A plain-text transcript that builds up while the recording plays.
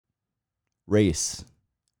race,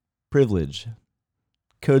 privilege,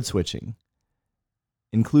 code switching,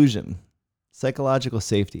 inclusion, psychological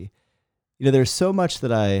safety. There's so much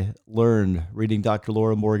that I learned reading Dr.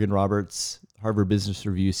 Laura Morgan Roberts' Harvard Business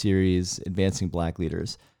Review series, Advancing Black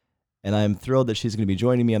Leaders. And I'm thrilled that she's going to be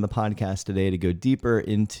joining me on the podcast today to go deeper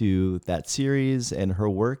into that series and her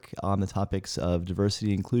work on the topics of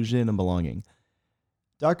diversity, inclusion, and belonging.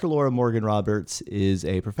 Dr. Laura Morgan Roberts is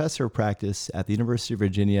a professor of practice at the University of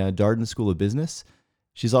Virginia Darden School of Business.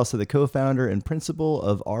 She's also the co-founder and principal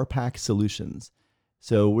of RPAC Solutions.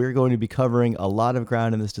 So we're going to be covering a lot of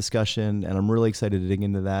ground in this discussion, and I'm really excited to dig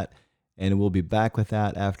into that. And we'll be back with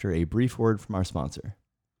that after a brief word from our sponsor.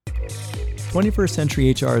 21st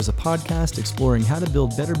Century HR is a podcast exploring how to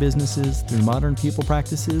build better businesses through modern people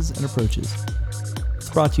practices and approaches.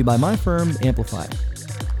 It's brought to you by my firm, Amplify.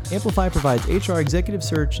 Amplify provides HR executive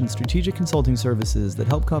search and strategic consulting services that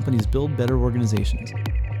help companies build better organizations.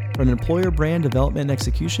 From employer brand development and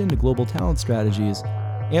execution to global talent strategies,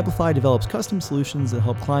 Amplify develops custom solutions that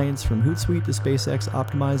help clients from Hootsuite to SpaceX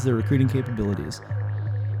optimize their recruiting capabilities.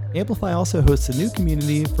 Amplify also hosts a new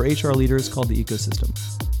community for HR leaders called the Ecosystem.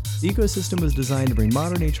 The Ecosystem was designed to bring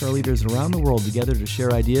modern HR leaders around the world together to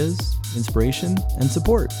share ideas, inspiration, and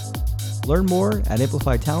support. Learn more at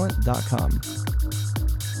amplifytalent.com.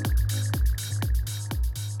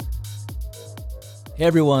 Hey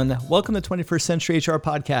everyone, welcome to 21st Century HR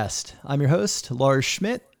Podcast. I'm your host, Lars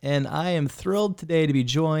Schmidt, and I am thrilled today to be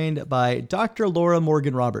joined by Dr. Laura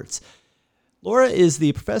Morgan Roberts. Laura is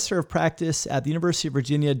the professor of practice at the University of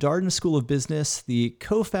Virginia Darden School of Business, the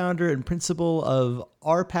co-founder and principal of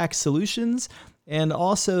RPAC Solutions, and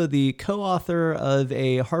also the co-author of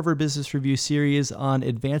a Harvard Business Review series on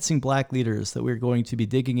advancing Black leaders that we're going to be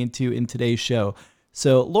digging into in today's show.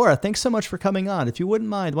 So, Laura, thanks so much for coming on. If you wouldn't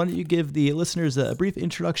mind, why don't you give the listeners a brief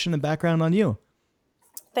introduction and background on you?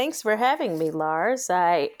 Thanks for having me, Lars.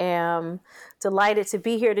 I am delighted to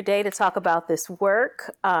be here today to talk about this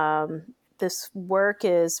work. This work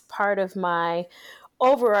is part of my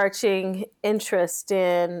overarching interest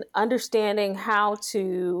in understanding how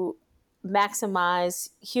to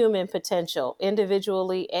maximize human potential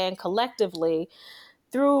individually and collectively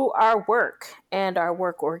through our work and our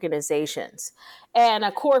work organizations. And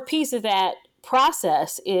a core piece of that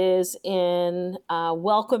process is in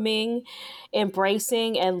welcoming,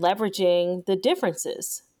 embracing, and leveraging the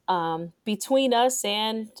differences between us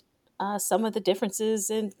and some of the differences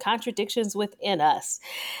and contradictions within us.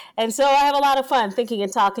 And so I have a lot of fun thinking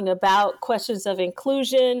and talking about questions of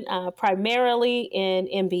inclusion, primarily in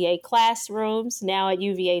MBA classrooms, now at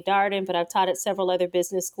UVA Darden, but I've taught at several other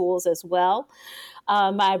business schools as well.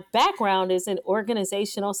 My background is in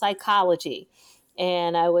organizational psychology.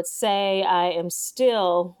 And I would say I am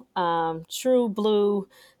still true blue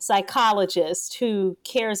psychologist who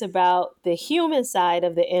cares about the human side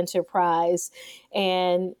of the enterprise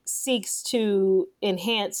and seeks to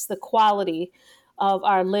enhance the quality of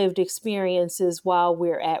our lived experiences while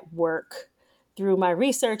we're at work through my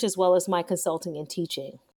research as well as my consulting and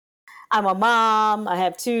teaching. I'm a mom. I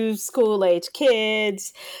have 2 school-age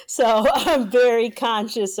kids. So I'm very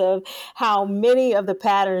conscious of how many of the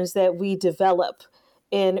patterns that we develop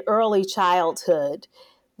in early childhood,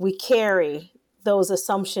 we carry those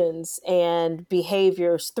assumptions and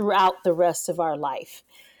behaviors throughout the rest of our life,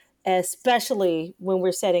 especially when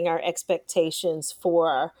we're setting our expectations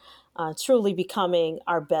for truly becoming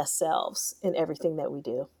our best selves in everything that we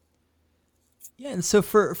do. Yeah, and so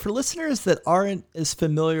for listeners that aren't as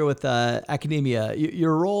familiar with academia,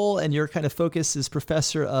 your role and your kind of focus is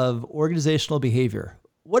professor of organizational behavior.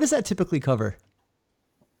 What does that typically cover?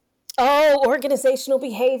 Oh, organizational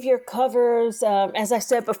behavior covers, as I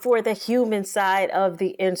said before, the human side of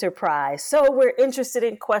the enterprise. So we're interested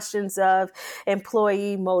in questions of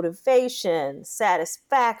employee motivation,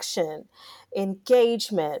 satisfaction,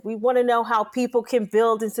 engagement. We want to know how people can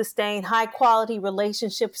build and sustain high quality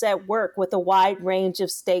relationships at work with a wide range of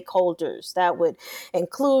stakeholders. That would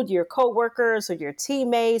include your coworkers or your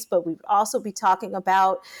teammates, but we'd also be talking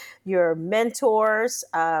about your mentors,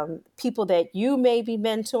 people that you may be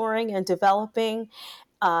mentoring and developing,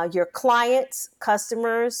 your clients,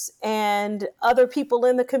 customers, and other people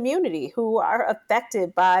in the community who are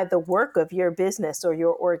affected by the work of your business or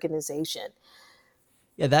your organization.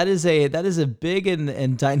 Yeah, that is a big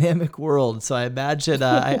and dynamic world. So I imagine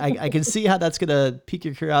I can see how that's going to pique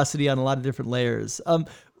your curiosity on a lot of different layers.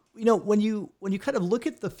 When you kind of look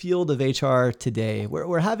at the field of HR today,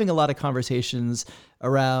 we're having a lot of conversations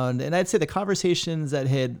around, and I'd say the conversations that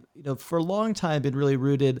had for a long time been really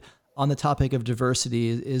rooted on the topic of diversity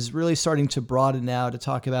is really starting to broaden now to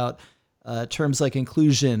talk about terms like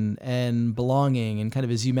inclusion and belonging, and kind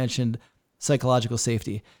of, as you mentioned, psychological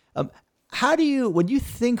safety. How do you, when you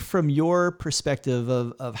think from your perspective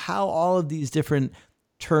of how all of these different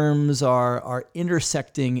terms are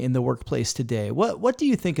intersecting in the workplace today, what do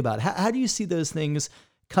you think about? How do you see those things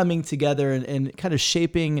coming together and kind of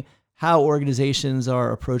shaping how organizations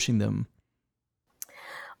are approaching them?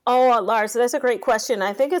 Oh, Lars, that's a great question.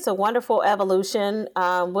 I think it's a wonderful evolution.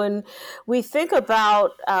 When we think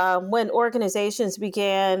about when organizations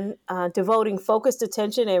began devoting focused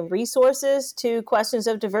attention and resources to questions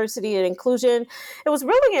of diversity and inclusion, it was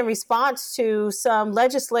really in response to some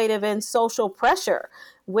legislative and social pressure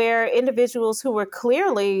where individuals who were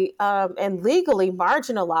clearly and legally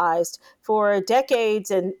marginalized for decades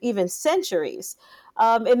and even centuries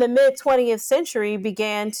in the mid 20th century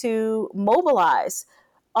began to mobilize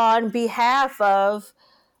on behalf of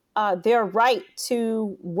their right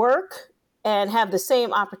to work and have the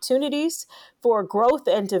same opportunities for growth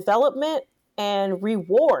and development and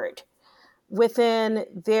reward within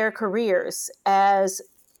their careers as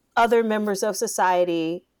other members of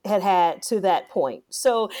society had to that point.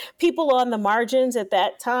 So people on the margins at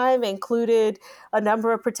that time included a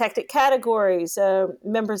number of protected categories,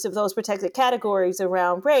 members of those protected categories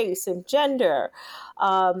around race and gender,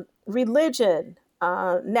 religion.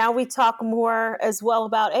 Now we talk more as well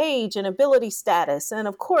about age and ability status, and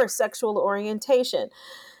of course, sexual orientation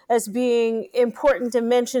as being important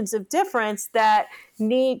dimensions of difference that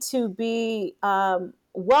need to be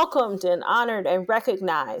welcomed and honored and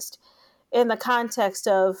recognized in the context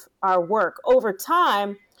of our work. Over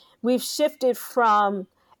time, we've shifted from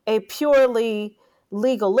a purely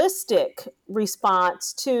legalistic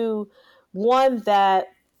response to one that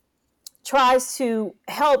tries to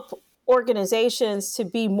help organizations to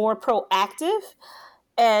be more proactive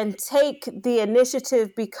and take the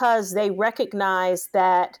initiative because they recognize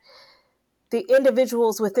that the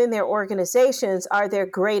individuals within their organizations are their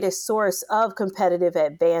greatest source of competitive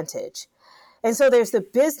advantage. And so there's the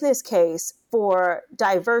business case for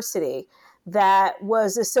diversity that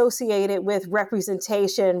was associated with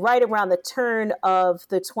representation right around the turn of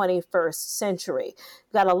the 21st century.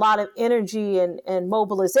 Got a lot of energy and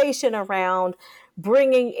mobilization around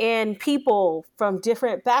bringing in people from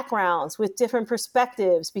different backgrounds with different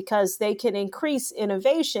perspectives because they can increase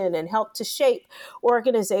innovation and help to shape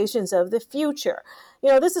organizations of the future. You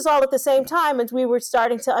know, this is all at the same time as we were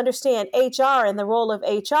starting to understand HR and the role of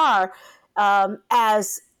HR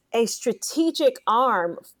as a strategic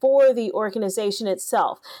arm for the organization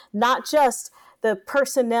itself, not just the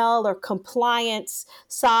personnel or compliance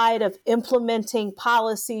side of implementing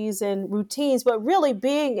policies and routines, but really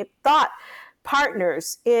being thought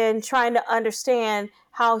partners in trying to understand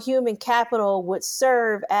how human capital would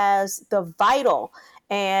serve as the vital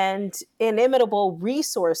and inimitable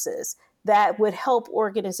resources that would help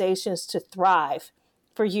organizations to thrive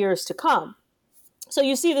for years to come. So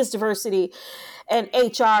you see this diversity and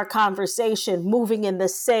HR conversation moving in the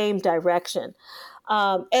same direction.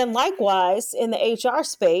 And likewise, in the HR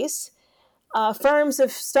space, firms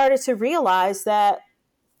have started to realize that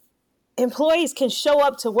employees can show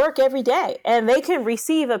up to work every day and they can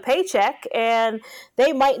receive a paycheck and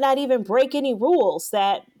they might not even break any rules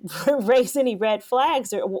that raise any red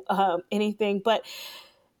flags or anything. But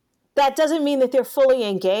that doesn't mean that they're fully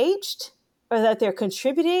engaged or that they're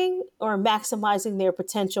contributing or maximizing their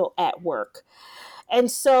potential at work.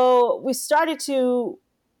 And so we started to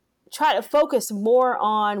try to focus more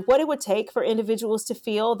on what it would take for individuals to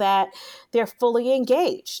feel that they're fully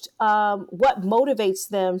engaged, what motivates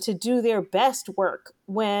them to do their best work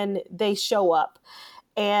when they show up,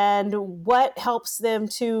 and what helps them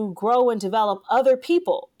to grow and develop other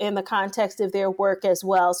people in the context of their work as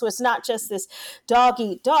well. So it's not just this dog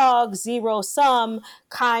eat dog, zero sum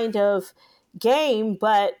kind of game,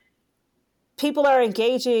 but people are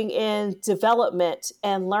engaging in development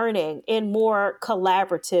and learning in more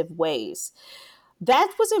collaborative ways.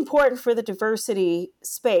 That was important for the diversity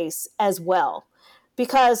space as well,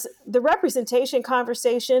 because the representation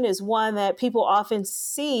conversation is one that people often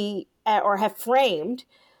see or have framed,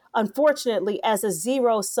 unfortunately, as a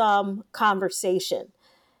zero sum conversation.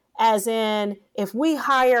 As in, if we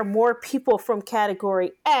hire more people from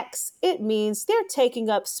category X, it means they're taking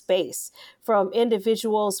up space from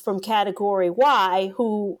individuals from category Y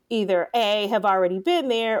who either A, have already been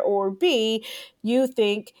there, or B, you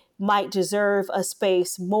think might deserve a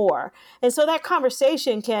space more. And so that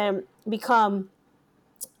conversation can become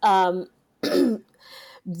um,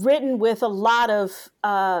 written with a lot of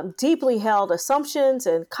deeply held assumptions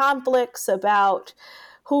and conflicts about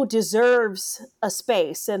who deserves a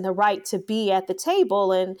space and the right to be at the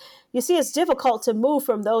table. And you see, it's difficult to move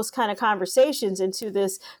from those kind of conversations into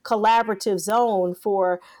this collaborative zone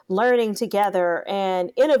for learning together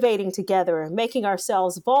and innovating together and making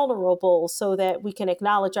ourselves vulnerable so that we can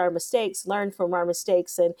acknowledge our mistakes, learn from our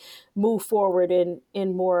mistakes, and move forward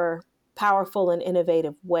in more powerful and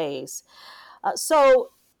innovative ways.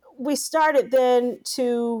 So we started then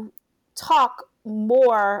to talk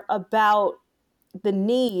more about the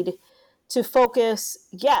need to focus,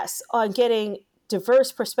 yes, on getting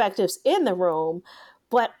diverse perspectives in the room,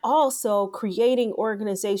 but also creating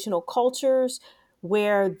organizational cultures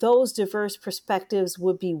where those diverse perspectives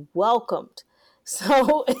would be welcomed.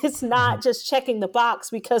 So it's not just checking the box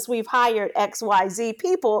because we've hired XYZ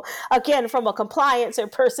people, again, from a compliance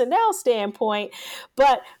and personnel standpoint,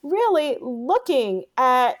 but really looking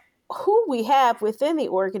at who we have within the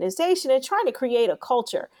organization and trying to create a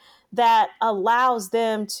culture that allows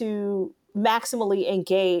them to maximally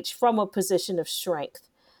engage from a position of strength,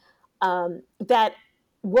 that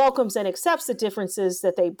welcomes and accepts the differences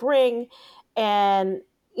that they bring, and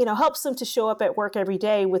helps them to show up at work every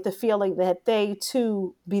day with the feeling that they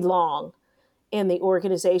too belong in the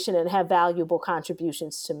organization and have valuable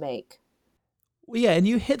contributions to make. Well, yeah, and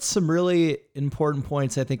you hit some really important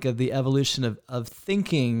points, I think, of the evolution of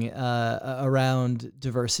thinking around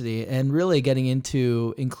diversity and really getting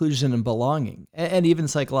into inclusion and belonging and even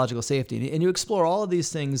psychological safety. And you explore all of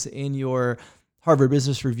these things in your Harvard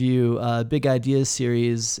Business Review Big Ideas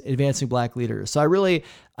series, Advancing Black Leaders. So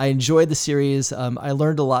I enjoyed the series. I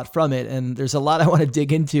learned a lot from it, and there's a lot I want to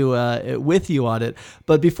dig into with you on it.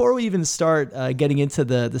 But before we even start getting into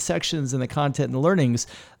the sections and the content and the learnings,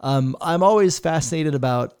 I'm always fascinated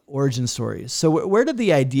about origin stories. So where did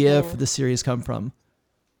the idea for the series come from?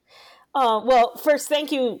 Well, first,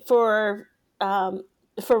 thank you for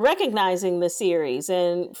recognizing the series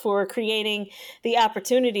and for creating the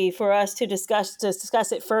opportunity for us to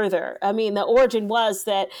discuss it further. I mean, the origin was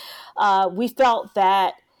that we felt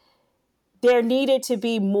that there needed to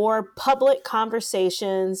be more public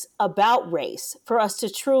conversations about race for us to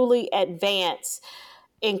truly advance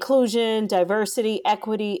inclusion, diversity,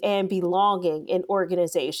 equity, and belonging in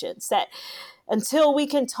organizations. That until we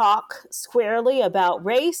can talk squarely about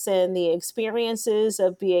race and the experiences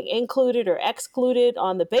of being included or excluded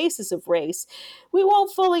on the basis of race, we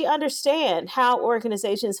won't fully understand how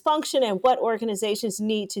organizations function and what organizations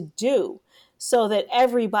need to do so that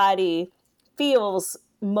everybody feels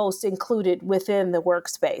most included within the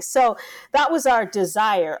workspace. So that was our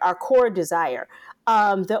desire, our core desire.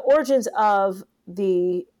 The origins of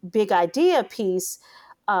the big idea piece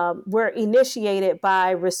were initiated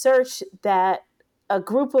by research that a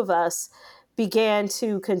group of us began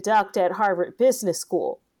to conduct at Harvard Business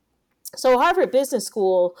School. So Harvard Business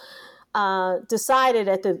School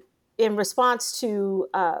decided in response to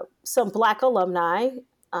some Black alumni,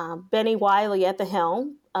 Benny Wiley at the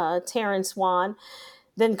helm, Terrence Swan,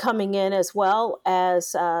 then coming in as well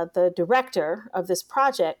as the director of this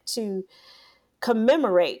project to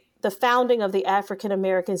commemorate the founding of the African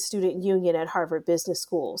American Student Union at Harvard Business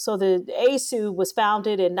School. So the ASU was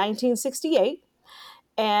founded in 1968.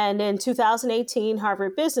 And in 2018,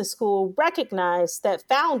 Harvard Business School recognized that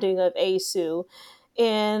founding of ASU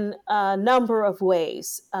in a number of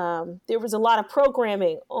ways. There was a lot of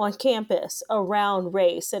programming on campus around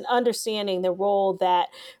race and understanding the role that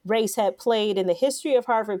race had played in the history of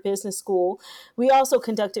Harvard Business School. We also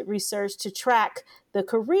conducted research to track the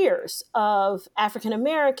careers of African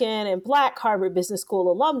American and Black Harvard Business School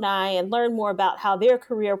alumni and learn more about how their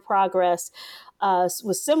career progress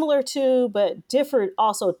was similar to, but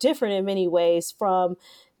also different in many ways from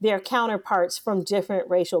their counterparts from different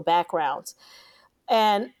racial backgrounds.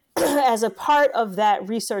 And as a part of that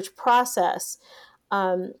research process,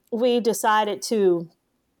 we decided to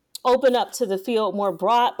open up to the field more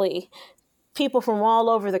broadly people from all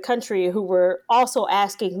over the country who were also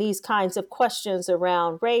asking these kinds of questions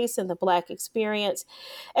around race and the Black experience,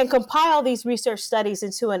 and compile these research studies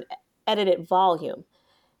into an edited volume.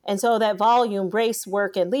 And so that volume, Race,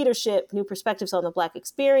 Work, and Leadership, New Perspectives on the Black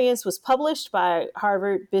Experience, was published by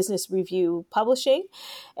Harvard Business Review Publishing.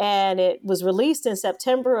 And it was released in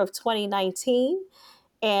September of 2019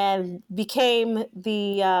 and became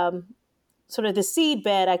the sort of the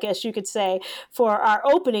seedbed, I guess you could say, for our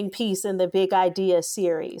opening piece in the Big Idea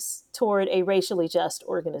series toward a racially just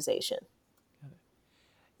organization.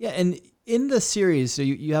 Yeah, and in the series, so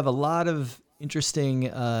you have a lot of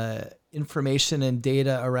interesting information and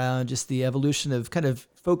data around just the evolution of kind of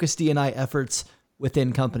focused D&I efforts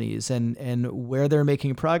within companies and where they're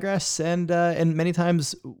making progress and many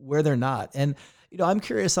times where they're not. And I'm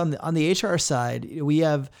curious on the HR side. We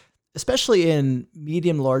have, especially in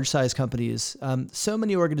medium, large size companies, so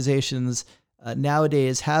many organizations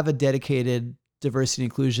nowadays have a dedicated diversity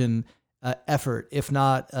and inclusion effort, if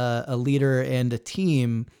not a leader and a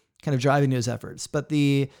team kind of driving those efforts. But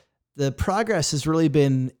the progress has really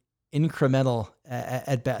been incremental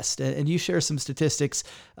at best. And you share some statistics,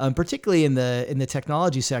 particularly in the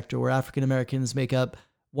technology sector, where African Americans make up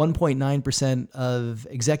 1.9% of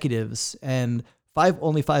executives and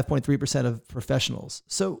only 5.3% of professionals.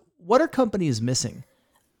 So what are companies missing?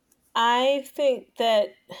 I think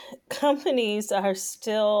that companies are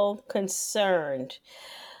still concerned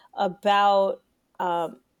about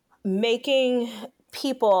making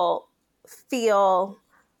people feel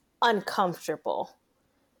uncomfortable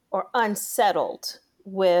or unsettled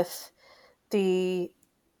with the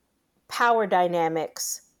power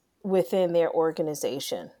dynamics within their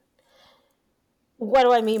organization. What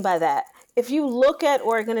do I mean by that? If you look at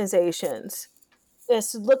organizations,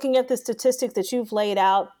 it's looking at the statistic that you've laid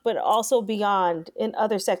out, but also beyond in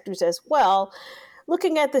other sectors as well,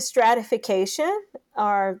 looking at the stratification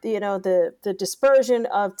or the dispersion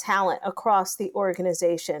of talent across the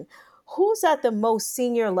organization. Who's at the most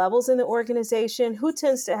senior levels in the organization? Who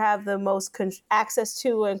tends to have the most access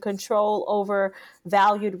to and control over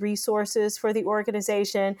valued resources for the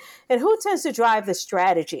organization? And who tends to drive the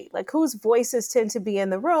strategy? Like, whose voices tend to be in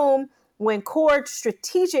the room when core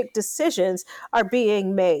strategic decisions are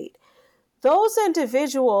being made? Those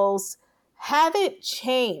individuals haven't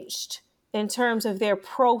changed in terms of their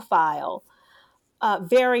profile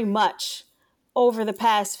very much over the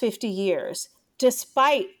past 50 years,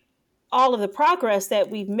 despite all of the progress that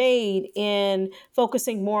we've made in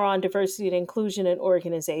focusing more on diversity and inclusion in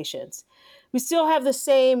organizations. We still have the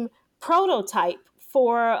same prototype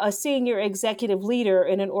for a senior executive leader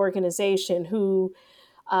in an organization who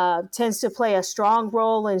tends to play a strong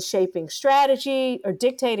role in shaping strategy or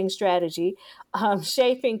dictating strategy,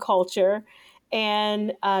 shaping culture,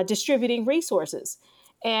 and distributing resources.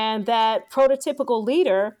 And that prototypical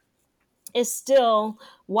leader is still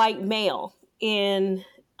white male in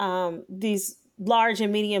these large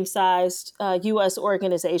and medium sized US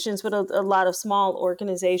organizations, but a lot of small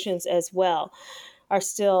organizations as well are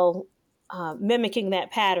still mimicking that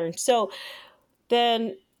pattern. So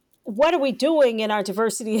then what are we doing in our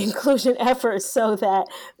diversity and inclusion efforts so that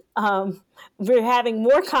we're having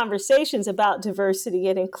more conversations about diversity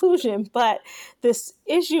and inclusion, but this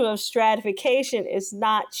issue of stratification is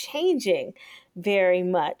not changing very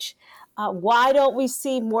much? Why don't we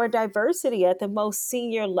see more diversity at the most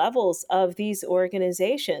senior levels of these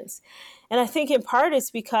organizations? And I think in part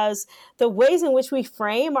it's because the ways in which we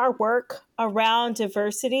frame our work around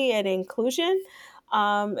diversity and inclusion,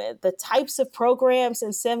 the types of programs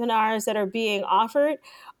and seminars that are being offered,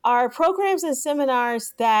 are programs and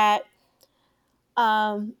seminars that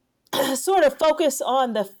sort of focus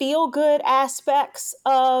on the feel-good aspects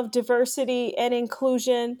of diversity and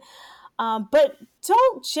inclusion, but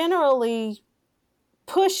don't generally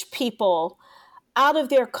push people out of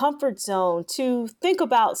their comfort zone to think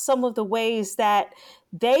about some of the ways that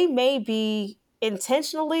they may be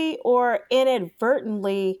intentionally or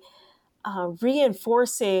inadvertently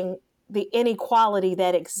reinforcing the inequality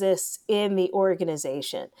that exists in the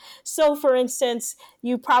organization. So, for instance,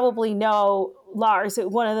 you probably know, Lars,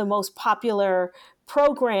 that one of the most popular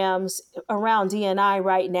programs around D&I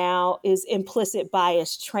right now is implicit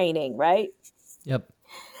bias training, right? Yep.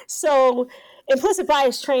 So implicit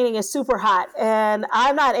bias training is super hot, and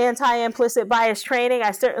I'm not anti-implicit bias training.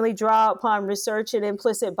 I certainly draw upon research in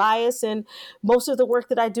implicit bias and most of the work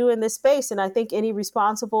that I do in this space, and I think any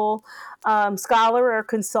responsible scholar or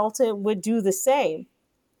consultant would do the same.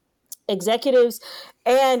 Executives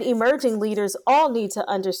and emerging leaders all need to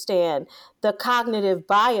understand the cognitive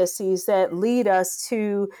biases that lead us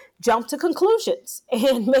to jump to conclusions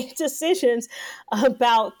and make decisions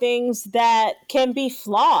about things that can be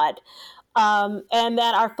flawed, and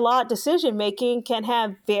that our flawed decision making can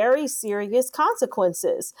have very serious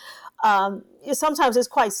consequences. Sometimes it's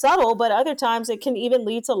quite subtle, but other times it can even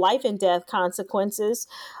lead to life and death consequences.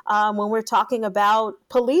 When we're talking about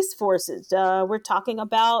police forces, we're talking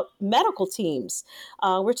about medical teams,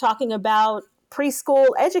 we're talking about preschool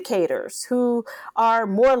educators who are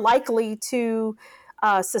more likely to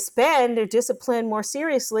suspend or discipline more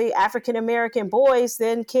seriously African American boys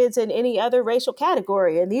than kids in any other racial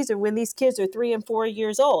category. And these are when these kids are 3 and 4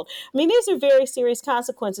 years old. I mean, these are very serious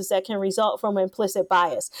consequences that can result from implicit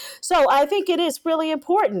bias. So I think it is really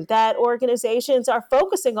important that organizations are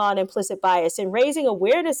focusing on implicit bias and raising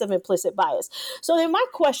awareness of implicit bias. So then my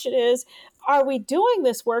question is, are we doing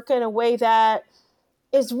this work in a way that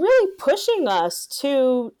is really pushing us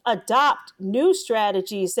to adopt new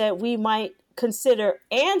strategies that we might consider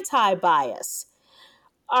anti-bias.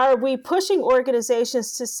 Are we pushing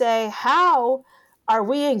organizations to say, how are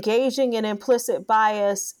we engaging in implicit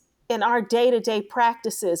bias in our day-to-day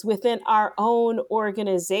practices within our own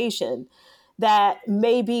organization that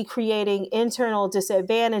may be creating internal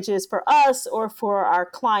disadvantages for us or for our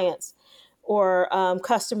clients or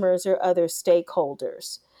customers or other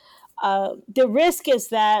stakeholders? The risk is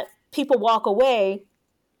that people walk away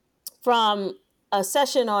from a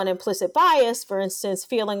session on implicit bias, for instance,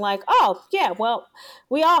 feeling like, oh, yeah, well,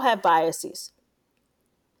 we all have biases.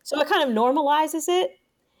 So it kind of normalizes it,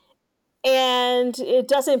 and it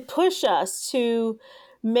doesn't push us to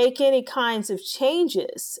make any kinds of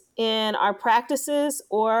changes in our practices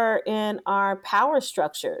or in our power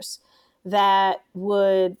structures that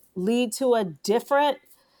would lead to a different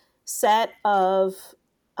set of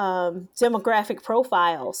demographic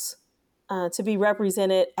profiles to be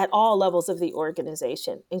represented at all levels of the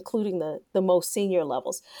organization, including the most senior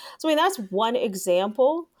levels. So, I mean, that's one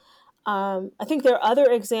example. I think there are other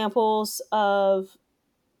examples of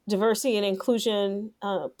diversity and inclusion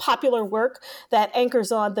popular work that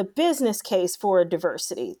anchors on the business case for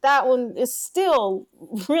diversity. That one is still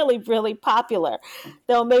really, really popular,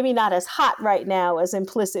 though maybe not as hot right now as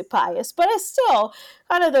implicit bias, but it's still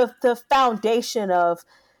kind of the foundation of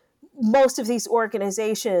most of these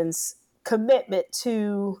organizations' commitment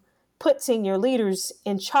to put senior leaders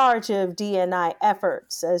in charge of D&I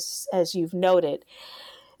efforts, as you've noted.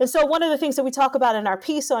 And so, one of the things that we talk about in our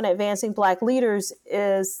piece on advancing Black leaders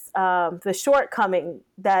is the shortcoming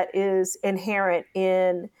that is inherent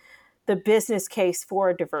in the business case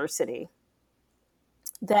for diversity.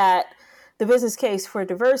 That the business case for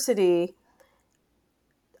diversity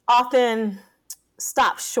often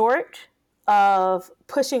stops short of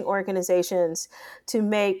pushing organizations to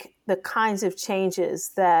make the kinds of changes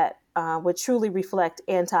that would truly reflect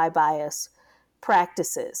anti-bias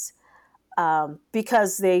practices,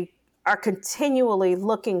 because they are continually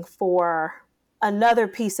looking for another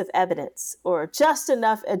piece of evidence or just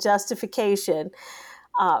enough a justification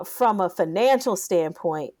from a financial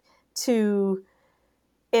standpoint to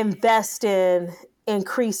invest in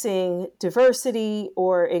increasing diversity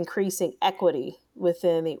or increasing equity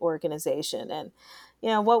within the organization. And,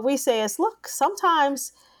 what we say is, look,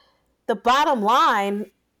 sometimes the bottom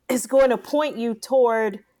line is going to point you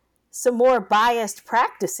toward some more biased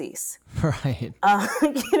practices. Right.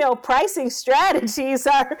 Pricing strategies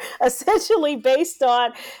are essentially based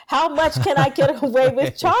on how much can I get away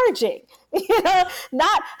with charging.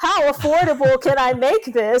 Not how affordable can I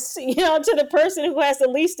make this, to the person who has the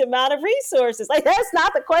least amount of resources. Like, that's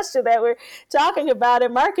not the question that we're talking about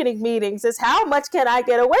in marketing meetings. Is how much can I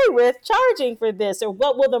get away with charging for this, or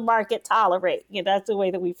what will the market tolerate? That's the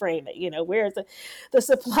way that we frame it. Where's the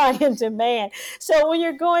supply and demand? So when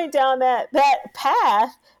you're going down that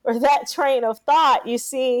path or that train of thought, you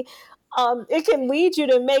see, it can lead you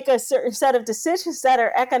to make a certain set of decisions that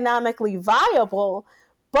are economically viable,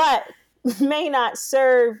 but may not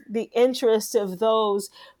serve the interests of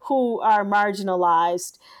those who are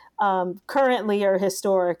marginalized currently or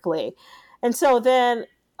historically. And so then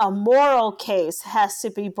a moral case has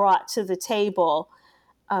to be brought to the table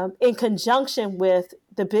in conjunction with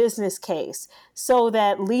the business case, so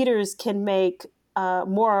that leaders can make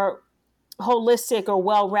more holistic or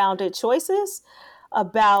well-rounded choices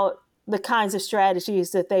about the kinds of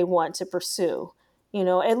strategies that they want to pursue.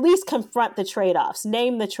 At least confront the trade-offs,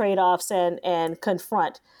 name the trade-offs, and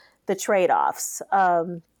confront the trade-offs.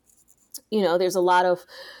 There's a lot of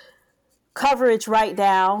coverage right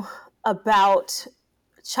now about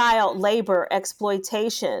child labor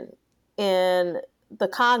exploitation in the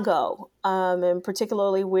Congo, and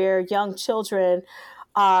particularly where young children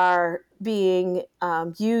are being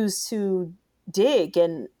used to dig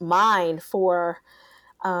and mine for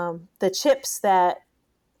the chips that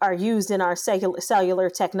are used in our cellular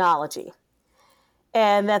technology,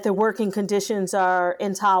 and that the working conditions are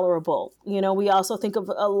intolerable. We also think of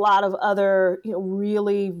a lot of other,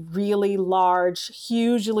 really, really large,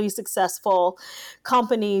 hugely successful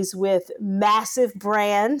companies with massive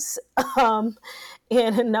brands in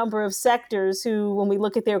a number of sectors who, when we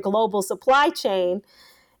look at their global supply chain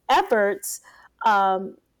efforts,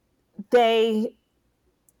 they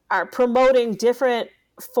are promoting different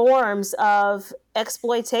forms of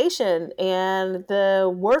exploitation, and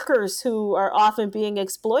the workers who are often being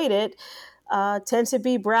exploited tend to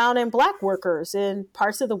be brown and Black workers in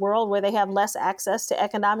parts of the world where they have less access to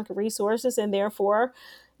economic resources, and therefore,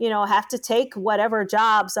 have to take whatever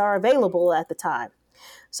jobs are available at the time.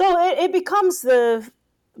 So it becomes the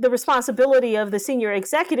the responsibility of the senior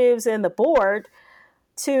executives and the board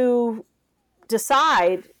to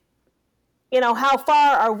decide, how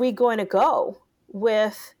far are we going to go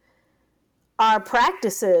with our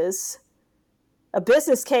practices. A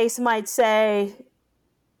business case might say,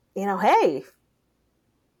 hey,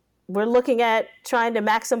 we're looking at trying to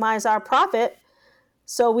maximize our profit,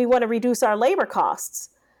 so we want to reduce our labor costs.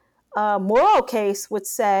 A moral case would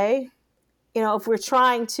say, if we're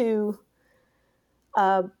trying to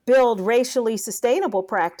build racially sustainable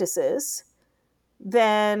practices,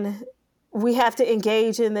 then we have to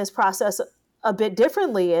engage in this process a bit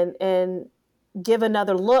differently and give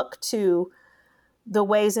another look to the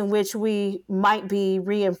ways in which we might be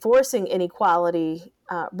reinforcing inequality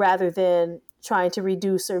rather than trying to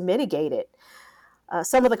reduce or mitigate it.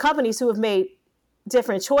 Some of the companies who have made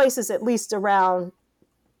different choices, at least around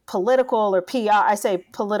political or PR, I say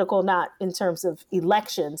political not in terms of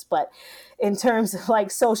elections, but in terms of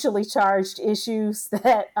like socially charged issues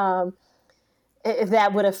that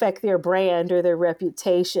would affect their brand or their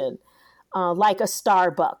reputation, like a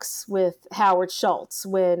Starbucks with Howard Schultz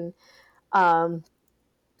when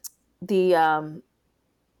the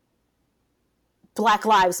Black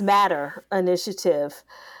Lives Matter initiative,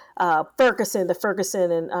 the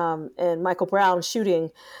Ferguson and Michael Brown shooting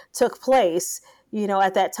took place.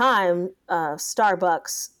 At that time,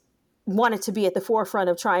 Starbucks wanted to be at the forefront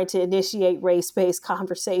of trying to initiate race-based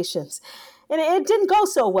conversations. And it didn't go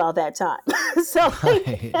so well that time. So,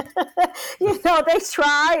 Right. they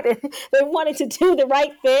tried and they wanted to do the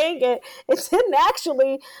right thing. And it didn't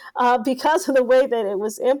actually, because of the way that it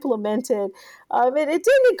was implemented, it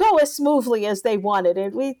didn't go as smoothly as they wanted.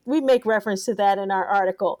 And we make reference to that in our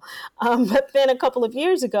article. But then a couple of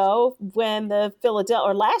years ago,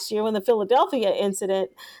 last year, when the Philadelphia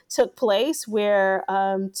incident took place, where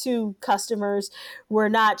two customers were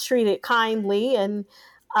not treated kindly, and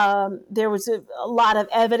there was a lot of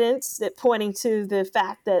evidence that pointing to the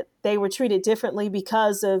fact that they were treated differently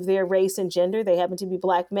because of their race and gender. They happened to be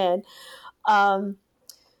Black men.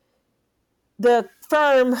 The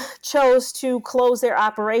firm chose to close their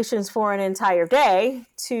operations for an entire day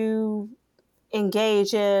to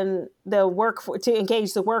engage the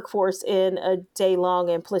workforce in a day-long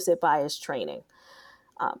implicit bias training.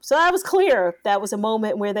 So that was clear. That was a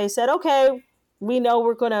moment where they said, okay, we know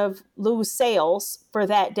we're going to lose sales for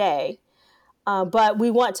that day, but we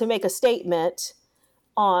want to make a statement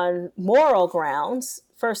on moral grounds,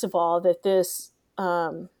 first of all, that this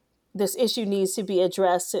issue needs to be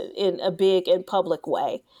addressed in a big and public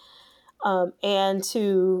way, and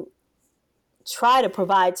to try to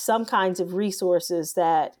provide some kinds of resources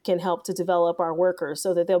that can help to develop our workers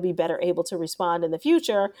so that they'll be better able to respond in the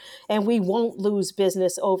future, and we won't lose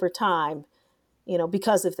business over time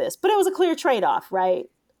because of this. But it was a clear trade-off, right?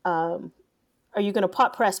 Are you going to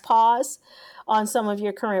press pause on some of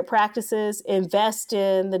your current practices, invest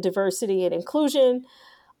in the diversity and inclusion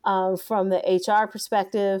from the HR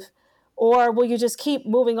perspective, or will you just keep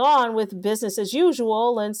moving on with business as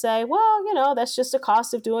usual and say, well, that's just a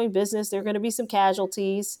cost of doing business. There are going to be some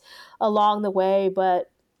casualties along the way,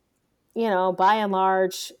 but, by and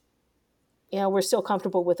large, we're still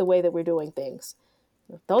comfortable with the way that we're doing things.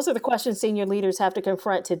 Those are the questions senior leaders have to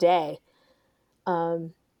confront today.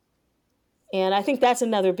 And I think that's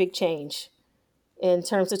another big change in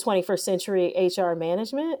terms of 21st century HR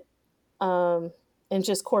management and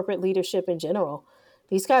just corporate leadership in general.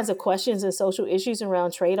 These kinds of questions and social issues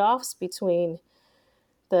around trade-offs between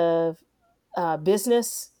the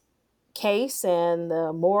business case and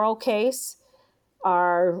the moral case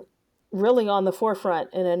are really on the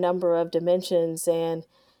forefront in a number of dimensions. And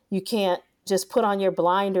you can't just put on your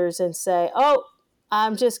blinders and say, oh,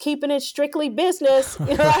 I'm just keeping it strictly business.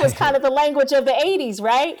 That was kind of the language of the 80s,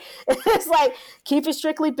 right? It's like, keep it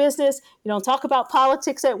strictly business. You don't talk about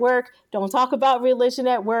politics at work. Don't talk about religion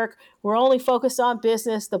at work. We're only focused on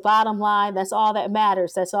business. The bottom line, that's all that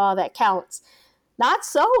matters. That's all that counts. Not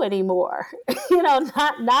so anymore.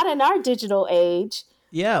 Not in our digital age.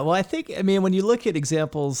 Yeah, well, I mean, when you look at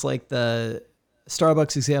examples like the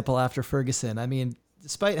Starbucks example after Ferguson, I mean,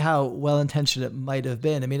 despite how well-intentioned it might have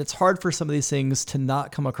been, I mean, it's hard for some of these things to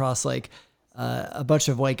not come across like a bunch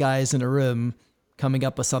of white guys in a room coming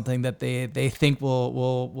up with something that they think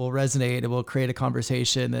will resonate and will create a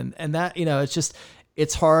conversation. And that,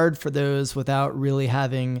 it's hard for those without really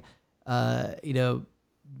having,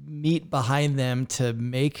 meat behind them to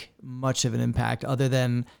make much of an impact other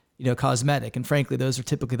than, cosmetic. And frankly, those are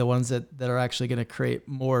typically the ones that are actually going to create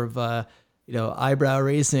more of eyebrow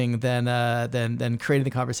raising than creating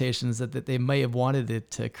the conversations that they may have wanted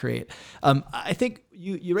it to create. I think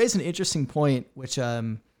you raise an interesting point, which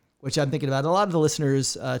which I'm thinking about. A lot of the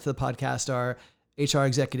listeners to the podcast are HR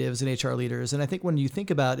executives and HR leaders. And I think when you think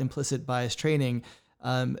about implicit bias training,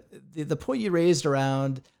 the point you raised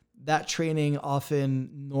around that training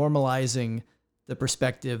often normalizing the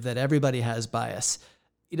perspective that everybody has bias,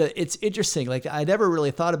 it's interesting. Like I never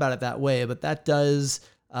really thought about it that way, but that does,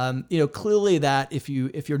 clearly that if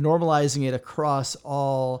you're normalizing it across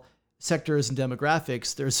all sectors and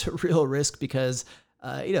demographics, there's a real risk because,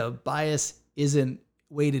 bias isn't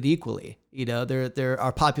weighted equally. There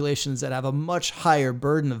are populations that have a much higher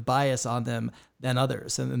burden of bias on them than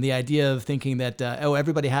others. And the idea of thinking that,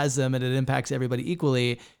 everybody has them and it impacts everybody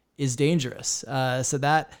equally is dangerous. So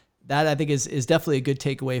that I think is definitely a good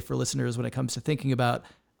takeaway for listeners when it comes to thinking about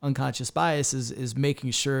unconscious bias is making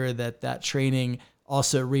sure that training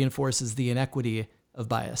also reinforces the inequity of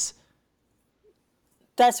bias.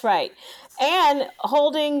 That's right. And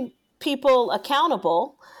holding people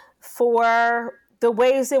accountable for the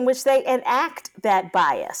ways in which they enact that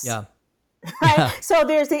bias. Yeah. Right? Yeah. So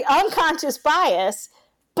there's the unconscious bias,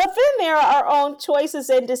 but then there are our own choices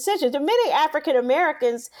and decisions. And many African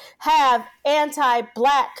Americans have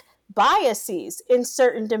anti-Black biases in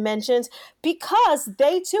certain dimensions because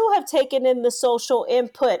they too have taken in the social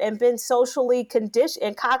input and been socially conditioned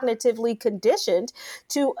and cognitively conditioned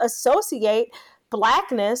to associate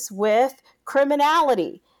Blackness with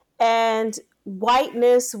criminality and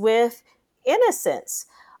whiteness with innocence.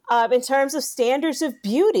 In terms of standards of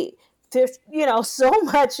beauty, there's so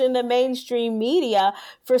much in the mainstream media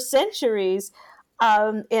for centuries,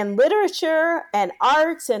 in literature and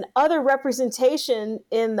arts and other representation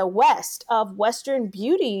in the West of Western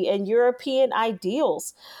beauty and European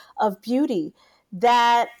ideals of beauty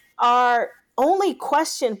that are only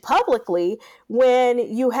questioned publicly when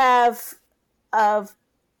you have a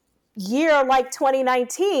year like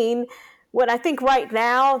 2019, when I think right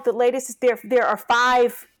now the latest is there are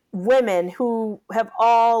 5 women who have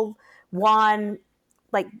all won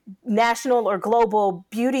like national or global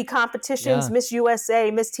beauty competitions, Yeah. Miss USA,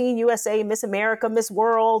 Miss Teen USA, Miss America, Miss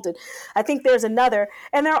World, and I think there's another,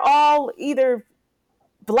 and they're all either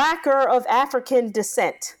Black or of African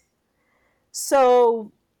descent.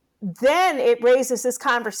 So then it raises this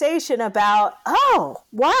conversation about, oh,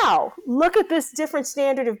 wow, look at this different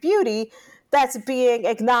standard of beauty that's being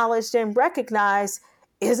acknowledged and recognized.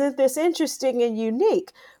 Isn't this interesting and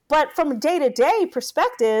unique? But from a day-to-day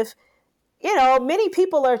perspective, many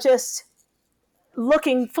people are just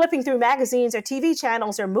flipping through magazines or TV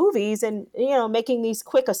channels or movies and, making these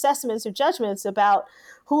quick assessments or judgments about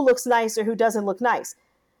who looks nice or who doesn't look nice.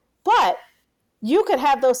 But you could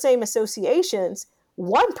have those same associations.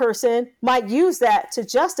 One person might use that to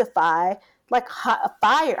justify like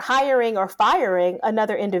hiring or firing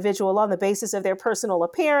another individual on the basis of their personal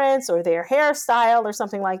appearance or their hairstyle or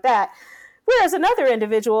something like that. Whereas another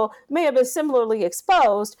individual may have been similarly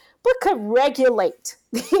exposed, but could regulate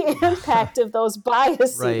the impact of those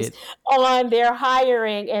biases Right. on their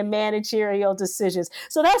hiring and managerial decisions.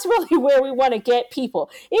 So that's really where we want to get people.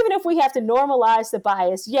 Even if we have to normalize the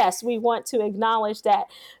bias, yes, we want to acknowledge that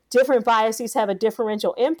different biases have a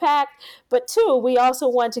differential impact. But 2, we also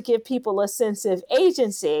want to give people a sense of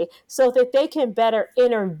agency so that they can better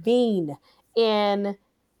intervene in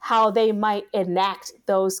how they might enact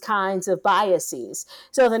those kinds of biases.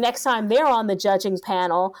 So the next time they're on the judging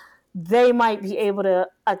panel, they might be able to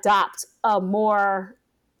adopt a more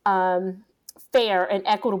fair and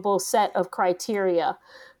equitable set of criteria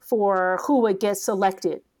for who would get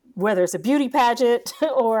selected, whether it's a beauty pageant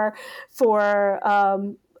or for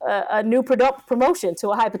a new promotion to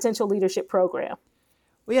a high potential leadership program.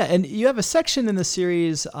 Well, yeah, and you have a section in the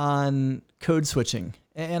series on code switching,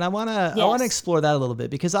 and I wanna explore that a little bit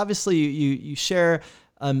because obviously you share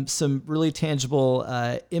some really tangible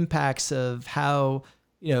impacts of how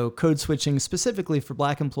code switching specifically for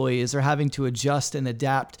Black employees are having to adjust and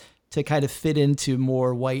adapt to kind of fit into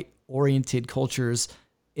more white-oriented cultures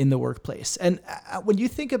in the workplace. And when you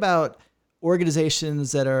think about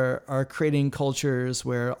organizations that are creating cultures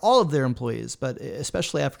where all of their employees, but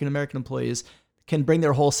especially African American employees, can bring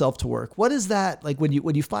their whole self to work. What is that like when you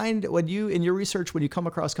in your research, when you come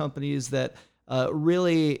across companies that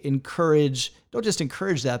really don't just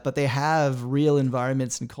encourage that, but they have real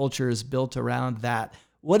environments and cultures built around that?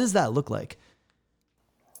 What does that look like?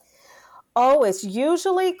 Oh, it's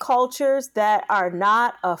usually cultures that are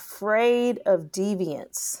not afraid of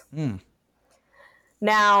deviance.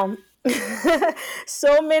 Now,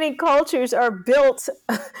 so many cultures are built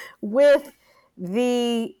with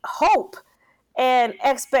the hope and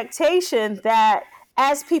expectation that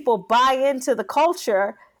as people buy into the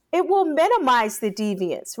culture it will minimize the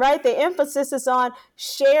deviance, right? The emphasis is on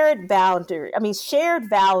shared values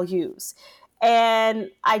and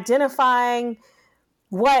identifying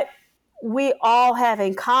what we all have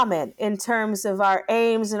in common in terms of our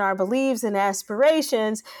aims and our beliefs and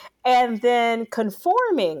aspirations, and then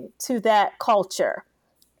conforming to that culture.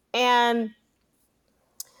 And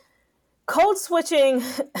code switching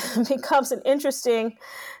becomes an interesting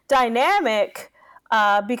dynamic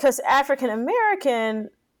because African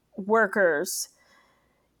American workers,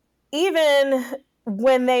 even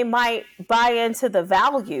when they might buy into the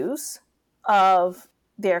values of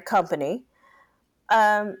their company,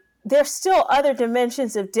 there's still other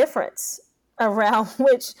dimensions of difference around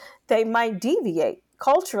which they might deviate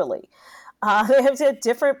culturally. They have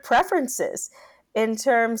different preferences in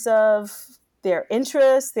terms of their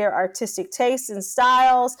interests, their artistic tastes and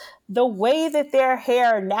styles, the way that their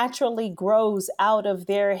hair naturally grows out of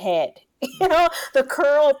their head. The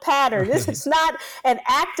curl pattern. Right. This is not an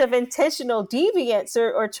act of intentional deviance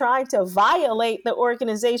or trying to violate the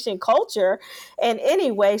organization culture in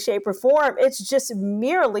any way, shape, or form. It's just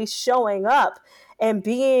merely showing up and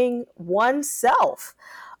being oneself.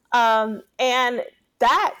 And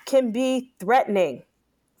that can be threatening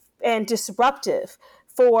and disruptive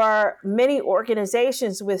for many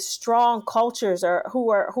organizations with strong cultures or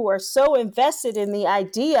who are so invested in the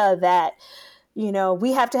idea that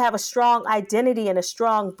we have to have a strong identity and a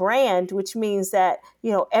strong brand, which means that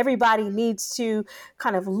everybody needs to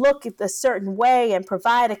kind of look at a certain way and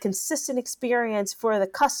provide a consistent experience for the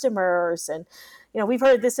customers. And we've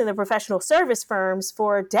heard this in the professional service firms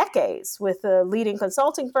for decades with the leading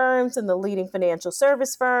consulting firms and the leading financial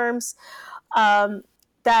service firms,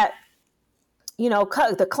 that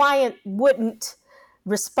the client wouldn't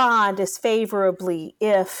respond as favorably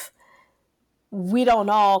if we don't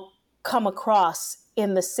all come across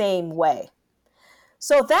in the same way.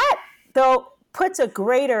 So that, though, puts a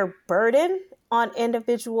greater burden on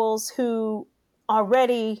individuals who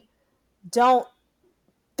already don't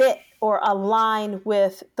fit or align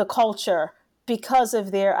with the culture because of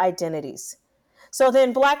their identities. So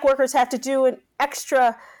then Black workers have to do an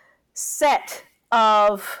extra set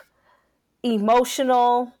of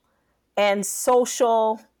emotional and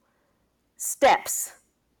social steps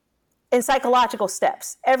and psychological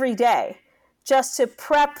steps every day just to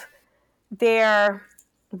prep their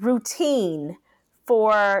routine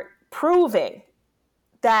for proving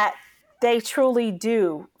that they truly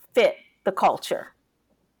do fit the culture.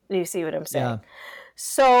 Do you see what I'm saying? Yeah.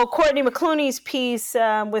 So Courtney McClooney's piece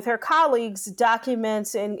with her colleagues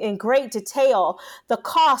documents in great detail the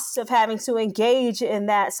costs of having to engage in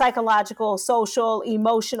that psychological, social,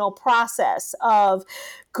 emotional process of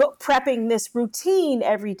prepping this routine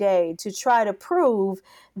every day to try to prove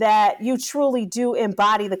that you truly do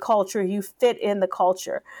embody the culture, you fit in the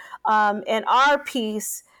culture. And our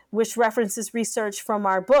piece, which references research from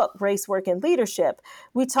our book, Race, Work, and Leadership,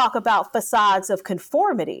 we talk about facades of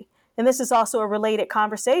conformity. And this is also a related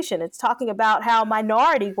conversation. It's talking about how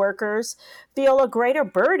minority workers feel a greater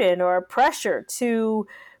burden or pressure to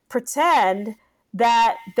pretend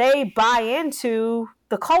that they buy into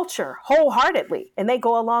the culture wholeheartedly, and they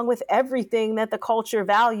go along with everything that the culture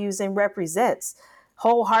values and represents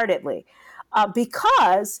wholeheartedly.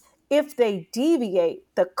 Because if they deviate,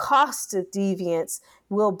 the cost of deviance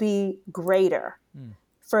will be greater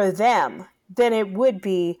for them than it would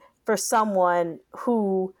be for someone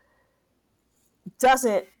who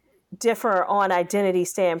doesn't differ on identity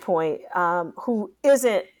standpoint, who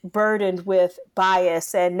isn't burdened with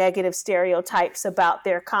bias and negative stereotypes about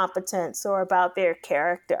their competence or about their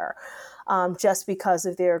character, just because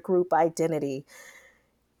of their group identity.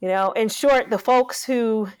 In short, the folks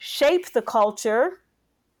who shape the culture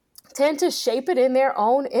tend to shape it in their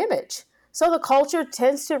own image. So the culture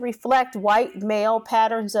tends to reflect white male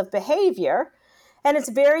patterns of behavior. And it's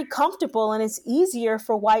very comfortable and it's easier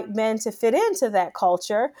for white men to fit into that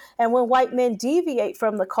culture. And when white men deviate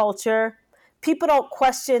from the culture, people don't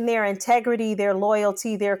question their integrity, their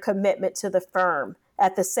loyalty, their commitment to the firm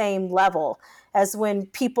at the same level as when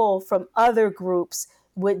people from other groups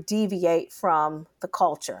would deviate from the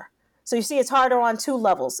culture. So you see, it's harder on two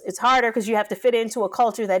levels. It's harder because you have to fit into a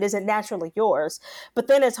culture that isn't naturally yours. But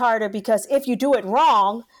then it's harder because if you do it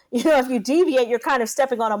wrong, if you deviate, you're kind of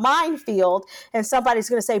stepping on a minefield and somebody's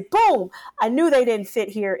going to say, boom, I knew they didn't fit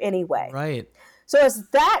here anyway. Right. So it's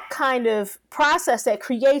that kind of process that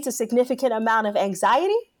creates a significant amount of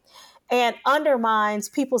anxiety and undermines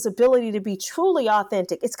people's ability to be truly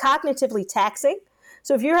authentic. It's cognitively taxing.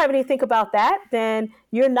 So if you're having to think about that, then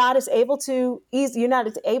you're not as able to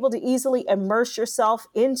easily immerse yourself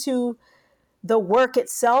into the work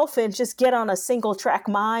itself and just get on a single track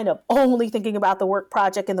mind of only thinking about the work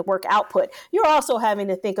project and the work output. You're also having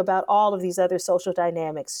to think about all of these other social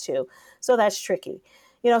dynamics too. So that's tricky.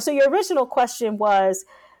 So your original question was,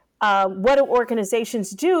 what do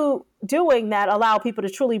organizations doing that allow people to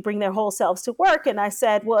truly bring their whole selves to work? And I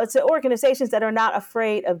said, well, it's the organizations that are not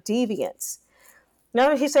afraid of deviance.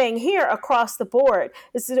 Now he's saying here across the board,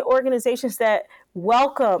 it's the organizations that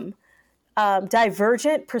welcome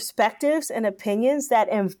divergent perspectives and opinions, that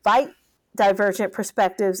invite divergent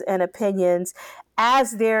perspectives and opinions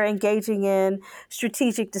as they're engaging in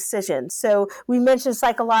strategic decisions. So we mentioned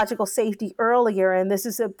psychological safety earlier, and this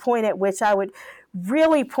is a point at which I would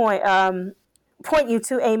really point you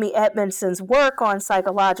to Amy Edmondson's work on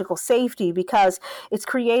psychological safety, because it's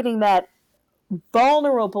creating that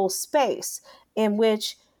vulnerable space in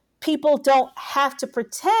which people don't have to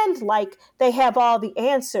pretend like they have all the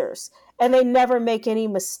answers and they never make any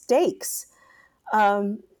mistakes.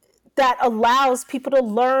 That allows people to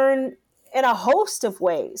learn in a host of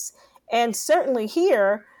ways. And certainly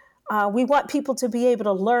here, we want people to be able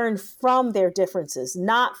to learn from their differences,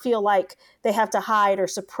 not feel like they have to hide or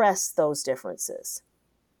suppress those differences.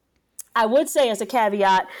 I would say, as a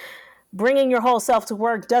caveat, bringing your whole self to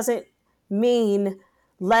work doesn't mean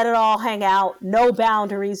let it all hang out, no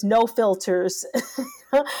boundaries, no filters.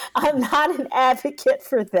 I'm not an advocate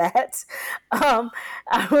for that.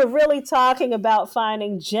 We're really talking about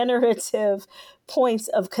finding generative points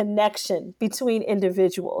of connection between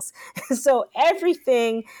individuals. So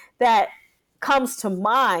everything that comes to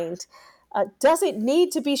mind doesn't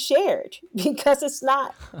need to be shared because it's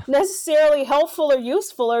not necessarily helpful or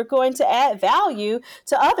useful or going to add value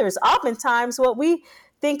to others. Oftentimes, what we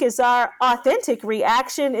think is our authentic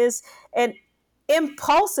reaction is an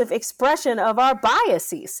impulsive expression of our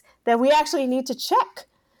biases that we actually need to check.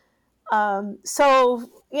 I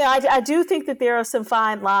do think that there are some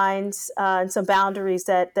fine lines and some boundaries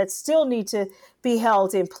that still need to be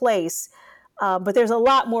held in place. But there's a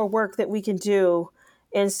lot more work that we can do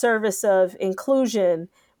in service of inclusion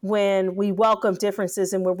when we welcome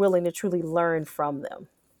differences and we're willing to truly learn from them.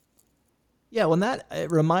 Yeah, well,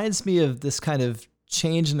 it reminds me of this kind of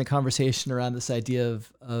change in the conversation around this idea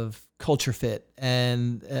of culture fit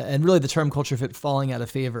and really the term culture fit falling out of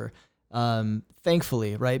favor.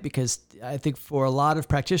 Thankfully, right? Because I think for a lot of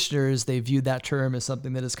practitioners, they view that term as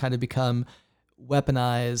something that has kind of become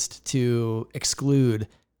weaponized to exclude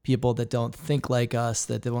people that don't think like us,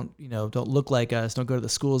 that don't look like us, don't go to the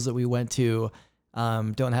schools that we went to,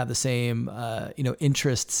 don't have the same,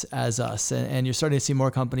 interests as us. And you're starting to see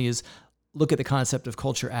more companies look at the concept of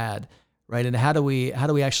culture add, right? And how do we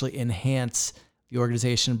actually enhance the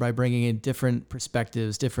organization by bringing in different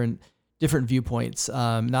perspectives, different viewpoints,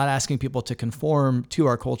 not asking people to conform to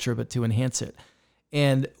our culture, but to enhance it.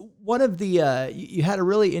 And one of the, you had a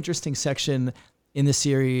really interesting section in the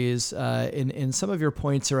series, in some of your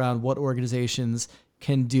points around what organizations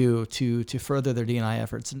can do to further their D&I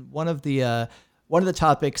efforts. And one of the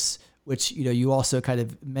topics, which you also kind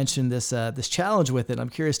of mentioned this challenge with it. I'm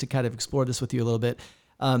curious to kind of explore this with you a little bit.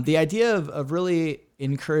 The idea of really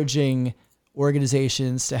encouraging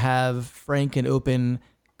organizations to have frank and open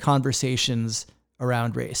conversations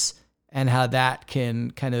around race, and how that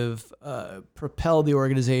can kind of propel the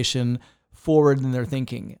organization forward in their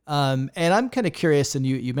thinking. And I'm kind of curious, and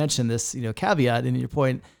you mentioned this, caveat in your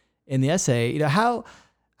point in the essay, how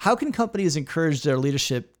can companies encourage their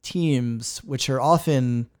leadership teams, which are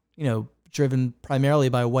often, driven primarily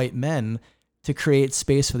by white men, to create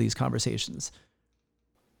space for these conversations?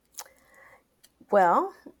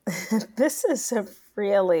 Well, this is a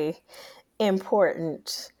really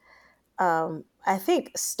important, I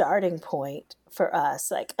think, starting point for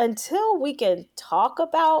us. Like, until we can talk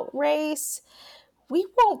about race, we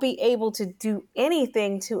won't be able to do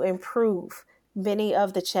anything to improve many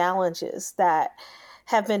of the challenges that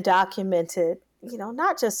have been documented,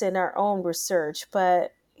 not just in our own research,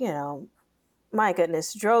 but, my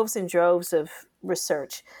goodness, droves and droves of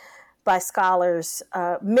research by scholars,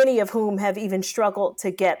 many of whom have even struggled to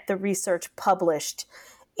get the research published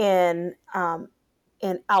in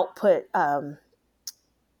output,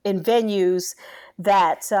 in venues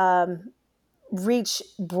that reach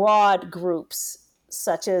broad groups,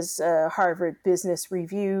 such as Harvard Business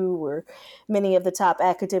Review or many of the top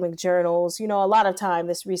academic journals. A lot of time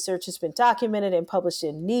this research has been documented and published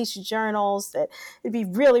in niche journals that it'd be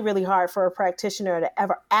really, really hard for a practitioner to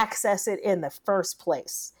ever access it in the first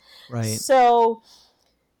place. Right. So,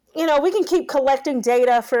 we can keep collecting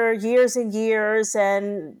data for years and years,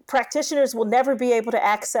 and practitioners will never be able to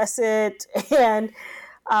access it. And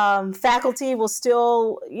Faculty will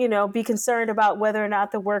still, be concerned about whether or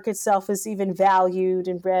not the work itself is even valued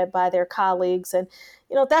and read by their colleagues. And,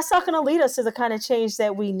 that's not going to lead us to the kind of change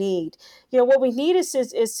that we need. What we need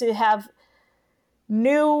is to have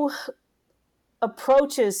new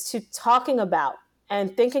approaches to talking about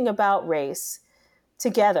and thinking about race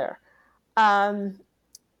together. Um,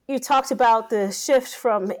 you talked about the shift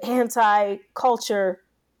from anti-culture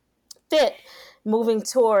fit moving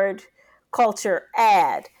toward culture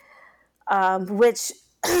add, which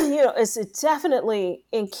is definitely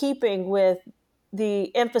in keeping with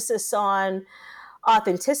the emphasis on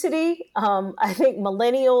authenticity. I think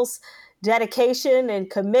millennials' dedication and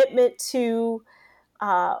commitment to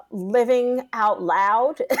living out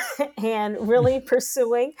loud and really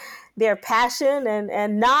pursuing their passion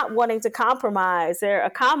and not wanting to compromise or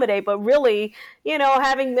accommodate, but really,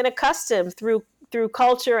 having been accustomed through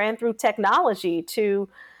culture and through technology to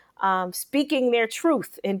speaking their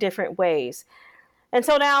truth in different ways. And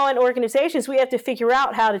so now in organizations, we have to figure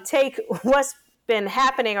out how to take what's been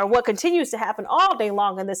happening or what continues to happen all day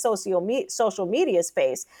long in the social media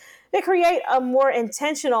space to create a more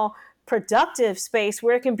intentional, productive space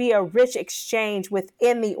where it can be a rich exchange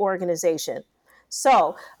within the organization.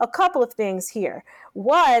 So, a couple of things here.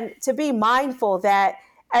 One, to be mindful that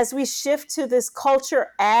as we shift to this culture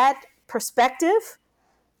add perspective,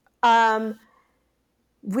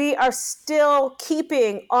 we are still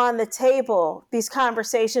keeping on the table these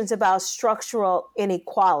conversations about structural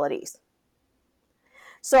inequalities.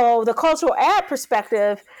 So the cultural add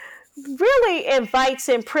perspective really invites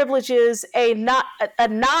and privileges a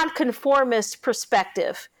nonconformist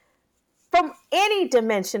perspective from any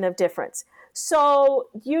dimension of difference. So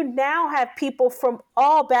you now have people from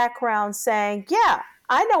all backgrounds saying, yeah,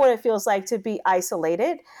 I know what it feels like to be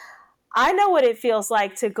isolated. I know what it feels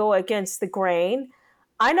like to go against the grain.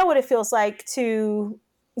 I know what it feels like to,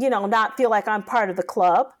 not feel like I'm part of the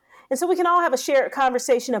club. And so we can all have a shared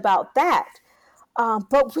conversation about that.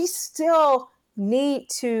 But we still need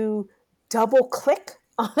to double click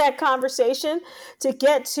on that conversation to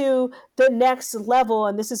get to the next level.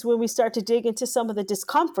 And this is when we start to dig into some of the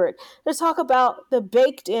discomfort. Let's talk about the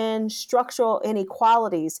baked in structural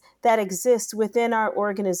inequalities that exist within our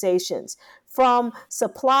organizations, from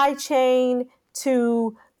supply chain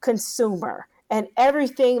to consumer and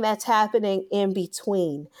everything that's happening in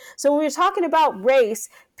between. So when we're talking about race,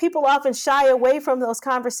 people often shy away from those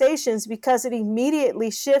conversations because it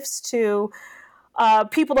immediately shifts to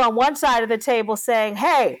people on one side of the table saying,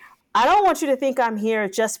 hey, I don't want you to think I'm here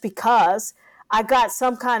just because I got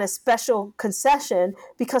some kind of special concession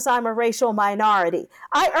because I'm a racial minority.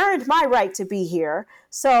 I earned my right to be here.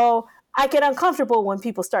 So I get uncomfortable when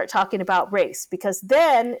people start talking about race because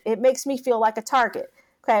then it makes me feel like a target.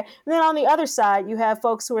 Okay. And then on the other side, you have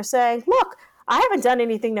folks who are saying, look, I haven't done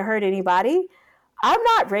anything to hurt anybody. I'm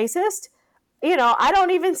not racist. I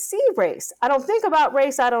don't even see race. I don't think about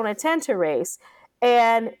race. I don't attend to race.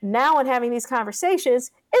 And now in having these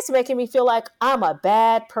conversations, it's making me feel like I'm a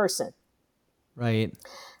bad person. Right.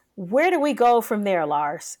 Where do we go from there,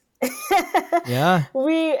 Lars? Yeah.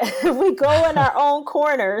 we go in our own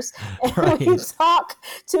corners and Right. we talk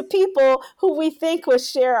to people who we think will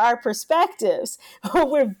share our perspectives.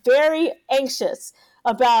 We're very anxious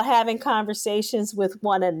about having conversations with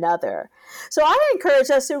one another. So I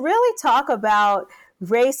encourage us to really talk about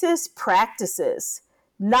racist practices,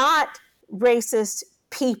 not racist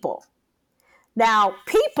people. Now,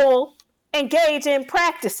 people engage in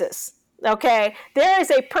practices. Okay, there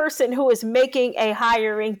is a person who is making a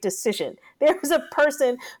hiring decision. There is a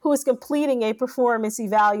person who is completing a performance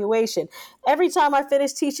evaluation. Every time I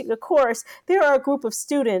finish teaching a course, there are a group of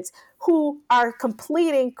students who are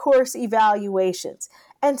completing course evaluations.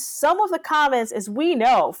 And some of the comments, as we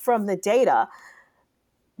know from the data,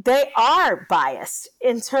 they are biased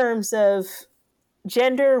in terms of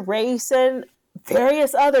gender, race, and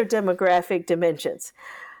various other demographic dimensions.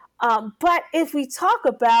 But if we talk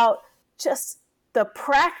about just the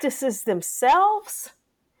practices themselves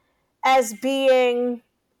as being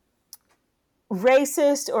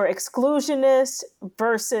racist or exclusionist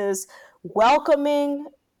versus welcoming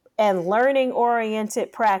and learning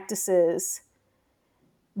oriented practices,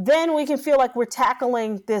 then we can feel like we're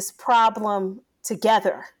tackling this problem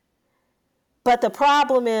together. But the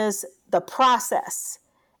problem is the process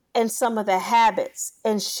and some of the habits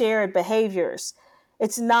and shared behaviors.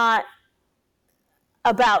 It's not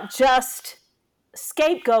about just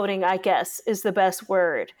scapegoating, I guess, is the best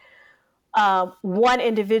word. One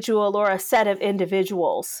individual or a set of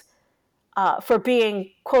individuals for being,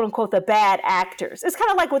 quote unquote, the bad actors. It's kind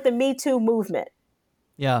of like with the Me Too movement.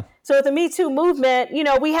 Yeah. So at the Me Too movement,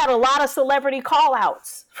 we had a lot of celebrity call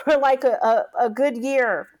outs for like a good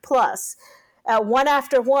year plus. One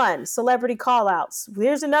after one, celebrity call outs.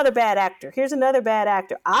 Here's another bad actor. Here's another bad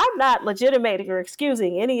actor. I'm not legitimating or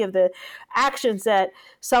excusing any of the actions that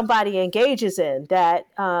somebody engages in that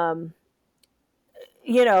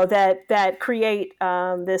create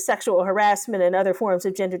the sexual harassment and other forms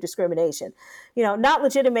of gender discrimination. Not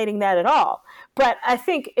legitimating that at all. But I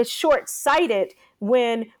think it's short-sighted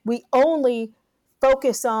when we only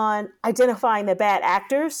focus on identifying the bad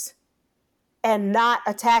actors and not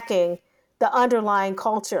attacking the underlying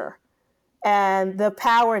culture and the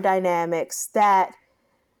power dynamics that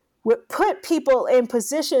would put people in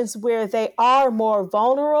positions where they are more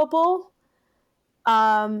vulnerable,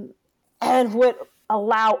 and would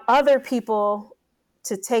allow other people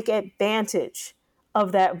to take advantage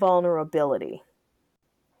of that vulnerability.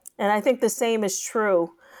 And I think the same is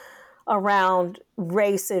true around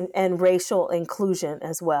race and racial inclusion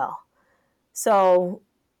as well. So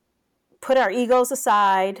put our egos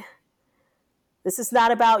aside. This is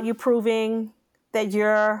not about you proving that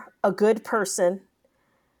you're a good person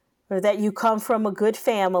or that you come from a good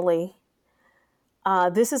family.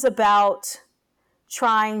 This is about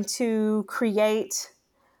trying to create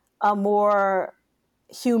a more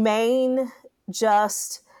humane,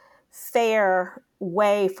 just, fair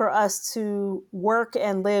way for us to work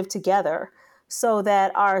and live together so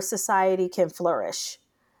that our society can flourish.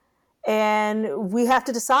 And we have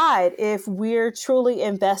to decide if we're truly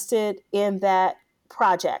invested in that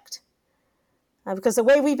project. Because the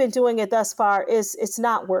way we've been doing it thus far it's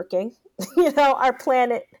not working. Our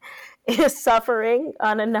planet is suffering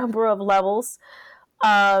on a number of levels.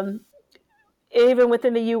 Even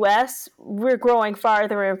within the US, we're growing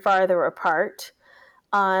farther and farther apart,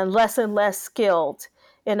 less and less skilled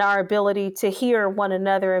in our ability to hear one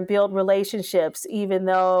another and build relationships, even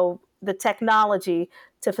though the technology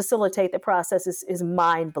to facilitate the process is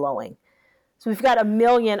mind-blowing. So we've got a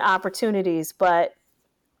million opportunities, but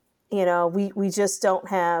we just don't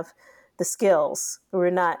have the skills.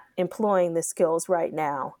 We're not employing the skills right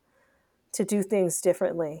now to do things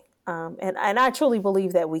differently. And I truly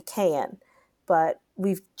believe that we can, but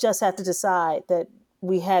we just have to decide that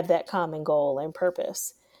we have that common goal and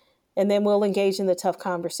purpose. And then we'll engage in the tough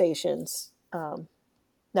conversations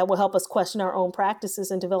that will help us question our own practices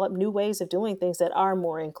and develop new ways of doing things that are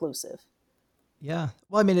more inclusive. Yeah.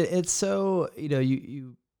 Well, I mean, it's so,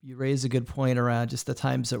 you raise a good point around just the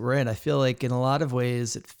times that we're in. I feel like in a lot of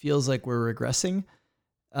ways, it feels like we're regressing,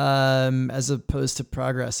 as opposed to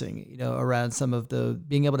progressing, around some of the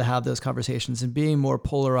being able to have those conversations and being more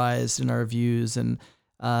polarized in our views and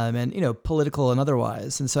political and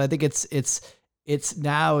otherwise. And so I think it's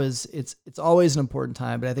now it's always an important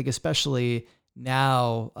time, but I think especially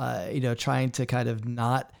now, trying to kind of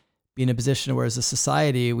not be in a position where as a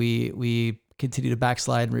society, we continue to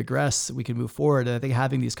backslide and regress, we can move forward. And I think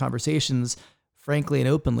having these conversations frankly and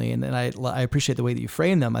openly, and I appreciate the way that you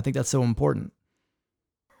frame them. I think that's so important.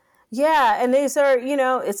 Yeah, and these are,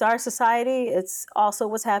 it's our society. It's also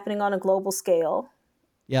what's happening on a global scale.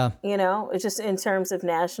 Yeah. It's just in terms of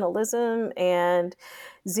nationalism and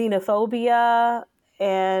xenophobia,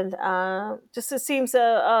 and just it seems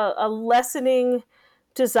a lessening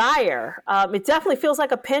desire. It definitely feels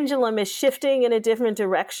like a pendulum is shifting in a different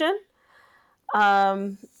direction.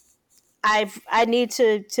 I need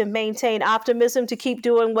to maintain optimism to keep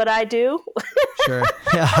doing what I do. Sure.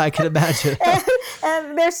 Yeah, I can imagine.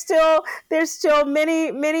 and there's still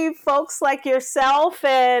many folks like yourself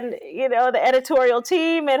and the editorial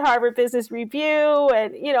team at Harvard Business Review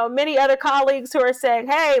and many other colleagues who are saying,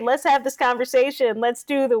 hey, let's have this conversation, let's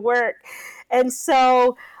do the work. And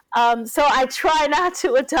so I try not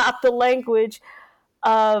to adopt the language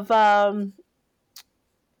of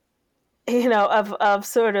of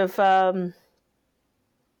sort of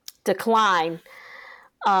decline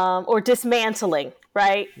or dismantling,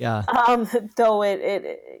 right? Yeah. Though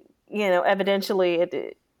it evidentially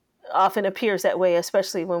it often appears that way,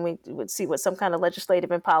 especially when we would see what some kind of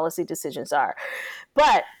legislative and policy decisions are.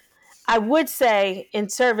 But I would say in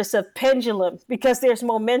service of pendulum, because there's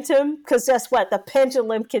momentum, because guess what? The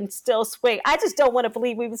pendulum can still swing. I just don't want to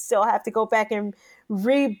believe we would still have to go back and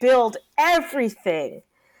rebuild everything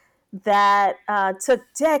that took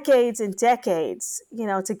decades and decades,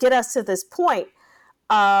 to get us to this point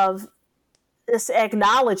of this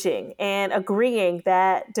acknowledging and agreeing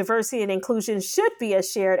that diversity and inclusion should be a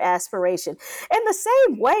shared aspiration. In the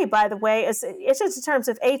same way, by the way, it's just in terms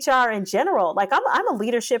of HR in general. Like I'm a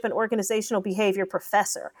leadership and organizational behavior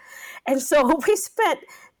professor. And so we spent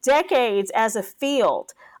decades as a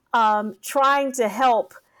field trying to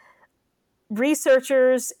help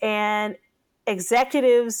researchers and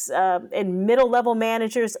executives and middle-level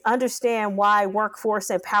managers understand why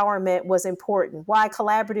workforce empowerment was important, why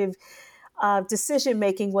collaborative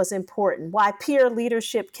decision-making was important, why peer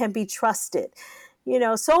leadership can be trusted.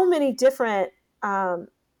 So many different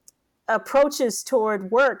approaches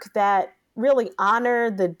toward work that really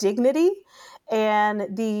honor the dignity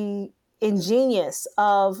and the ingenious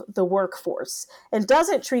of the workforce and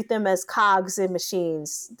doesn't treat them as cogs in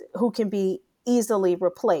machines who can be easily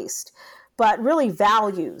replaced, but really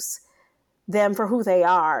values them for who they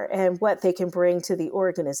are and what they can bring to the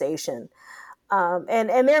organization. And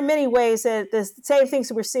there are many ways that the same things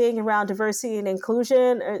that we're seeing around diversity and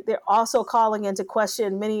inclusion, they're also calling into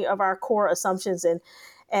question many of our core assumptions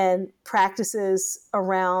and practices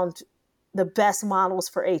around the best models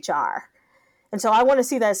for HR. And so I want to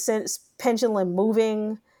see that pendulum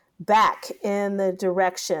moving back in the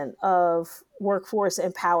direction of workforce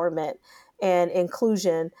empowerment and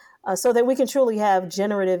inclusion so that we can truly have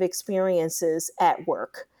generative experiences at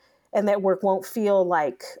work, and that work won't feel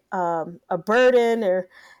like a burden or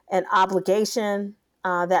an obligation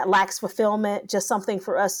that lacks fulfillment, just something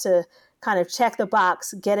for us to kind of check the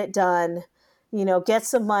box, get it done, get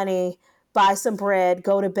some money, buy some bread,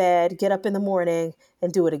 go to bed, get up in the morning,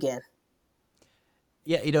 and do it again.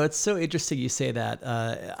 Yeah, it's so interesting you say that.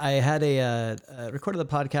 I had recorded the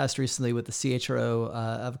podcast recently with the CHRO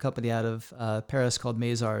of a company out of Paris called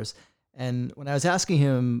Mazars. And when I was asking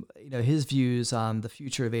him, his views on the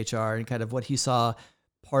future of HR and kind of what he saw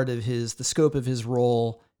part of the scope of his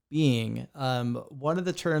role being, one of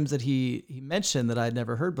the terms that he mentioned that I'd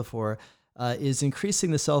never heard before is increasing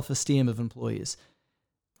the self-esteem of employees.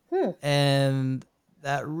 And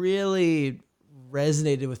that really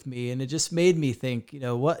resonated with me, and it just made me think,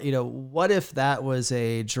 what if that was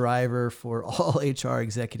a driver for all HR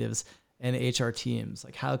executives and HR teams?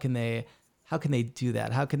 Like, how can they do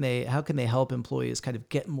that? How can they help employees kind of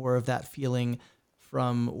get more of that feeling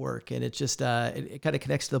from work? And it just it kind of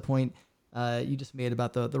connects to the point you just made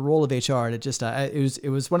about the role of HR, and it just it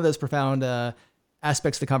was one of those profound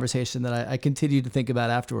aspects of the conversation that I continue to think about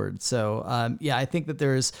afterwards. So I think that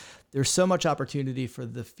there's so much opportunity for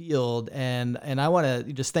the field, and I want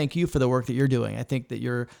to just thank you for the work that you're doing. I think that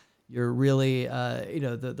you're really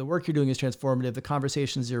the work you're doing is transformative. The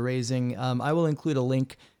conversations you're raising. I will include a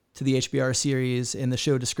link to the HBR series in the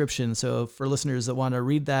show description. So for listeners that want to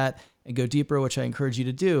read that and go deeper, which I encourage you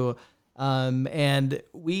to do. And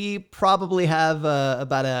we probably have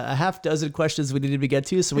about a half dozen questions we need to get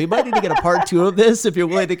to. So we might need to get a part 2 of this if you're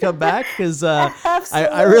willing to come back, because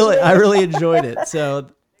I really enjoyed it. So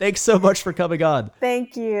thanks so much for coming on.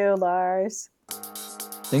 Thank you, Lars.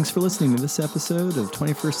 Thanks for listening to this episode of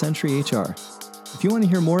 21st Century HR. If you want to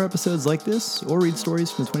hear more episodes like this or read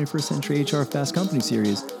stories from the 21st Century HR Fast Company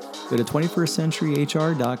series, go to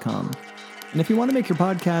 21stcenturyhr.com. And if you want to make your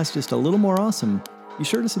podcast just a little more awesome, be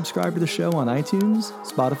sure to subscribe to the show on iTunes,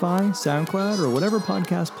 Spotify, SoundCloud, or whatever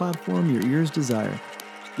podcast platform your ears desire.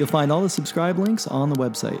 You'll find all the subscribe links on the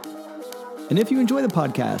website. And if you enjoy the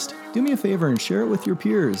podcast, do me a favor and share it with your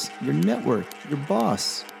peers, your network, your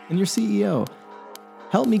boss, and your CEO.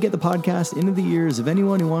 Help me get the podcast into the ears of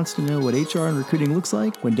anyone who wants to know what HR and recruiting looks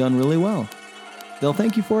like when done really well. They'll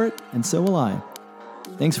thank you for it, and so will I.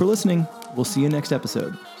 Thanks for listening. We'll see you next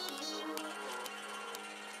episode.